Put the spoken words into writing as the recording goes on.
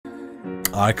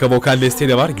Arka vokal desteği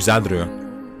de var. Güzel duruyor.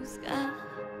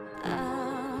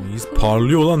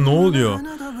 Parlıyor lan, ne oluyor?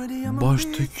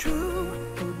 Baştık.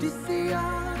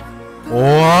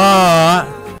 Oha!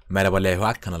 Merhaba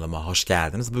Levha kanalıma hoş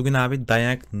geldiniz. Bugün abi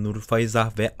Dayang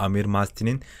Nurfaizah ve Amir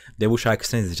Masdi'nin Debu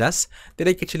şarkısını izleyeceğiz.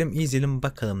 Direkt geçelim, izleyelim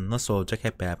bakalım nasıl olacak,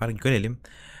 hep beraber görelim.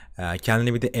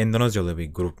 Kendine bir de Endonezyalı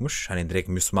bir grupmuş. Hani direkt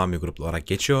Müslüman bir grup olarak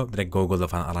geçiyor. Direkt Google'da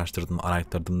falan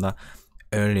araştırdığımda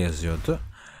öyle yazıyordu.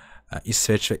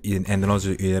 İsveç ve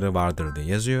Endonezya üyeleri vardır diye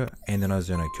yazıyor.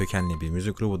 Endonezya'nın kökenli bir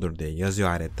müzik grubudur diye yazıyor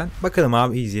ayrıca. Bakalım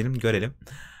abi, izleyelim, görelim.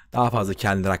 Daha fazla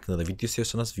kendileri hakkında da video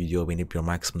istiyorsanız video beğenip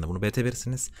yorum kısmında bunu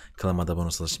belirtebilirsiniz. Kanalıma da abone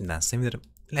olursanız şimdiden sevinirim.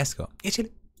 Let's go.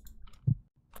 Geçelim.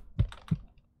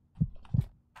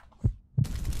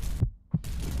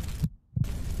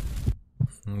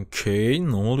 Okay,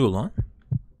 ne oluyor lan?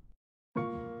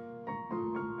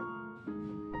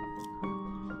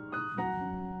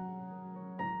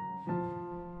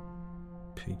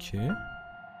 Peki.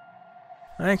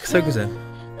 Ay, kısa güzel.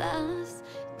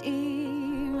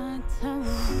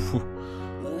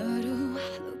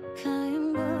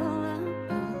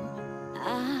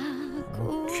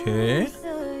 Okay.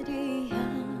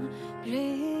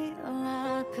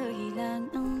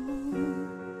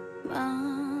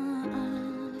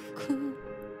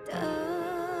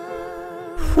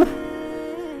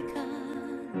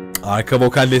 Arka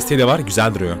vokal desteği de var.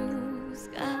 Güzel duruyor.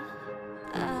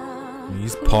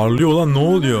 Parlıyor lan, ne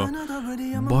oluyor?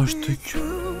 Baştık.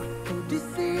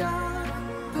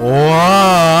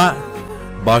 Oha!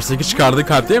 Baştaki çıkardığı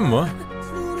kalp değil mi bu?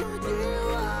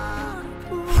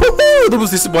 Bu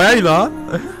sesi bayağı iyi lan.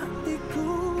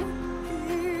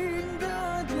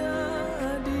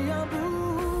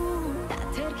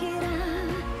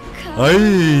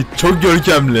 Ay, çok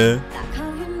görkemli.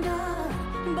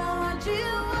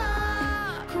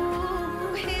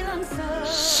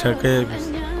 Şaka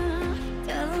yapıyorsun.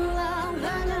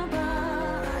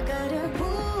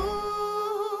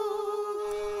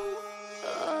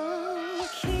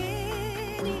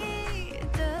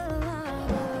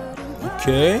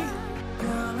 Okay.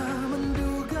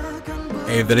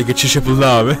 Evlere geçiş yapıldı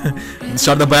abi.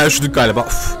 Dışarıda bayağı üşüdük galiba.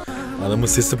 Uf. Adamın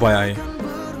sesi bayağı iyi.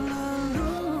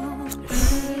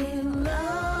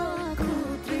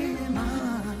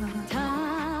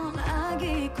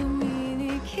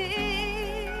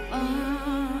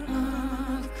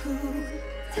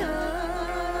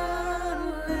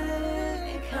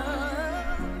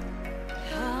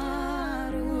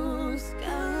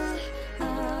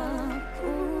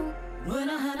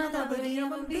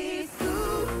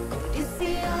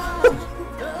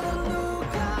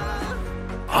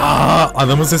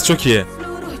 Adamın sesi çok iyi.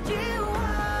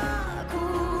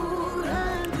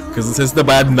 Kızın sesi de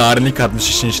bayağı bir narinlik katmış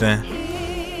işin içine.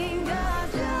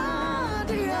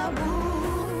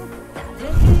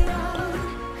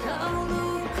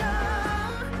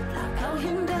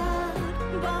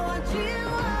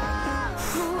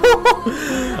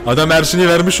 Adam her şeyi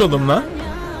vermiş oğlum lan.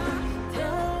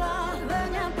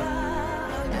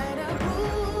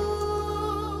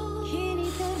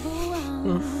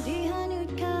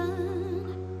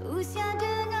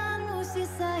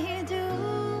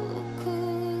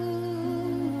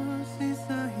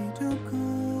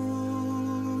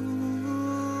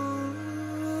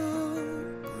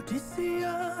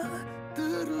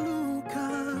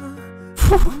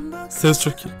 Ses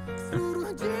çok iyi.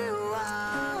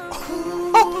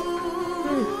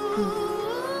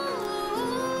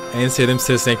 En sevdiğim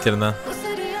ses renklerinden.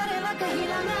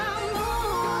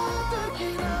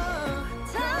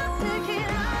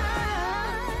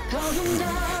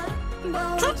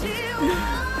 Çok iyiydi.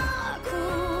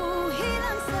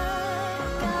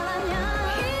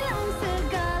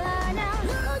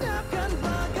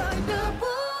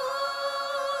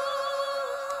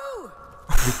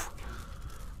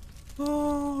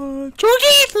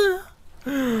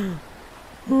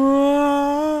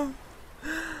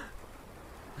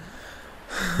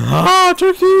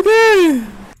 Çok iyiydi.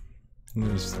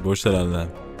 Boş herhalde.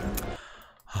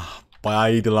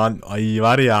 Bayağı iyiydi lan. Ay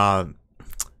var ya.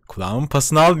 Kulağımın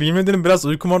pasını al. Bilmediğim biraz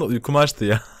uykum açtı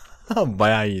ya.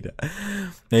 Bayağı iyiydi.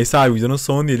 Neyse abi, videonun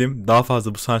sonu diyelim. Daha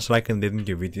fazla bu sanatçılar hakkında dediğim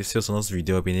gibi video istiyorsanız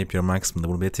video beğenip yorum kısmında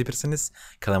bunu belirtebilirsiniz.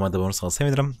 Kanalıma da abone olursanız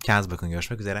sevinirim. Kendinize bakın,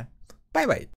 görüşmek üzere. Bay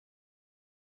bay.